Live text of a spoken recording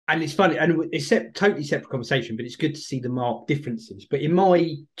And it's funny, and it's totally separate conversation, but it's good to see the marked differences. But in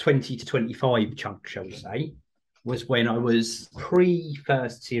my 20 to 25 chunk, shall we say, was when I was pre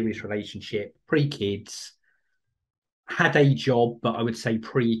first serious relationship, pre kids, had a job, but I would say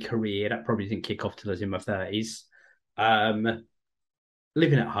pre career. That probably didn't kick off till I was in my 30s. Um,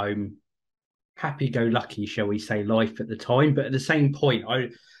 Living at home, happy go lucky, shall we say, life at the time. But at the same point,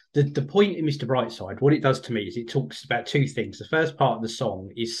 the point in Mr. Brightside, what it does to me is it talks about two things. The first part of the song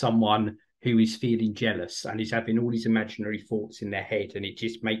is someone who is feeling jealous and is having all these imaginary thoughts in their head, and it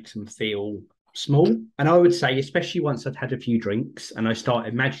just makes them feel small. And I would say, especially once I'd had a few drinks and I start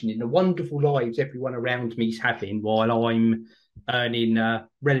imagining the wonderful lives everyone around me's having while I'm earning a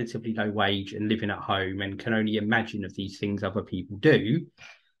relatively low wage and living at home and can only imagine of these things other people do,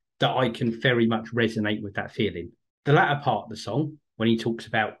 that I can very much resonate with that feeling. The latter part of the song, when he talks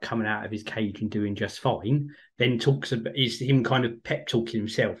about coming out of his cage and doing just fine, then talks about is him kind of pep talking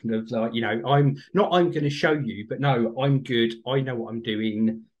himself and like, I'm going to show you, but no, I'm good. I know what I'm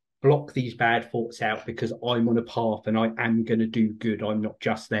doing. Block these bad thoughts out because I'm on a path and I am going to do good. I'm not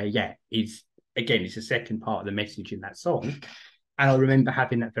just there yet. Is again, it's the second part of the message in that song. And I remember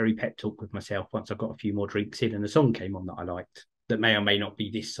having that very pep talk with myself once I got a few more drinks in and the song came on that I liked, that may or may not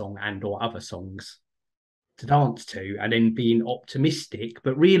be this song and or other songs to dance to, and then being optimistic,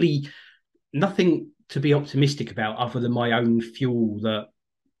 but really nothing to be optimistic about other than my own fuel that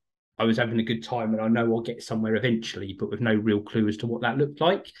I was having a good time and I know I'll get somewhere eventually, but with no real clue as to what that looked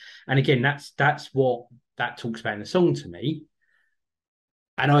like. And again, that's what that talks about in the song to me.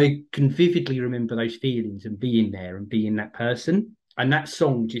 And I can vividly remember those feelings and being there and being that person. And that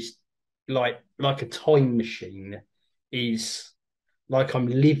song just like a time machine is like I'm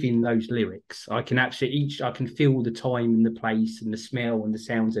living those lyrics. I can actually I can feel the time and the place and the smell and the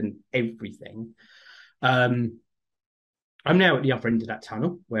sounds and everything. Um, I'm now at the other end of that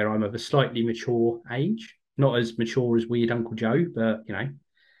tunnel where I'm of a slightly mature age, not as mature as Weird Uncle Joe, but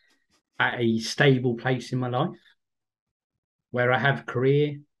at a stable place in my life where I have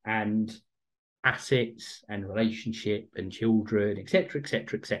career and assets and relationship and children, etc.,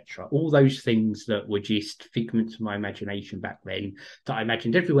 etc., etc. All those things that were just figments of my imagination back then that I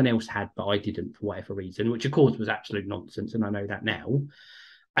imagined everyone else had, but I didn't for whatever reason, which of course was absolute nonsense, and I know that now.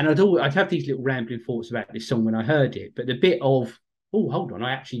 And I'd have these little rambling thoughts about this song when I heard it, but the bit of oh, hold on,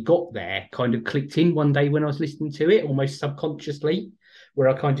 I actually got there kind of clicked in one day when I was listening to it, almost subconsciously, where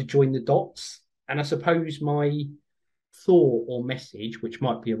I kind of joined the dots. And I suppose my thought or message, which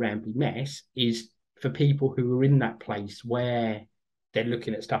might be a rambling mess, is for people who are in that place where they're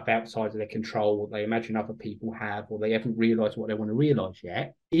looking at stuff outside of their control, or they imagine other people have, or they haven't realised what they want to realise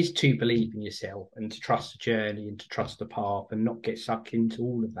yet, is to believe in yourself and to trust the journey and to trust the path and not get sucked into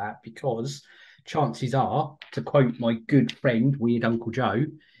all of that, because chances are, to quote my good friend, Weird Uncle Joe,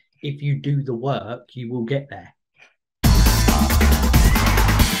 if you do the work, you will get there.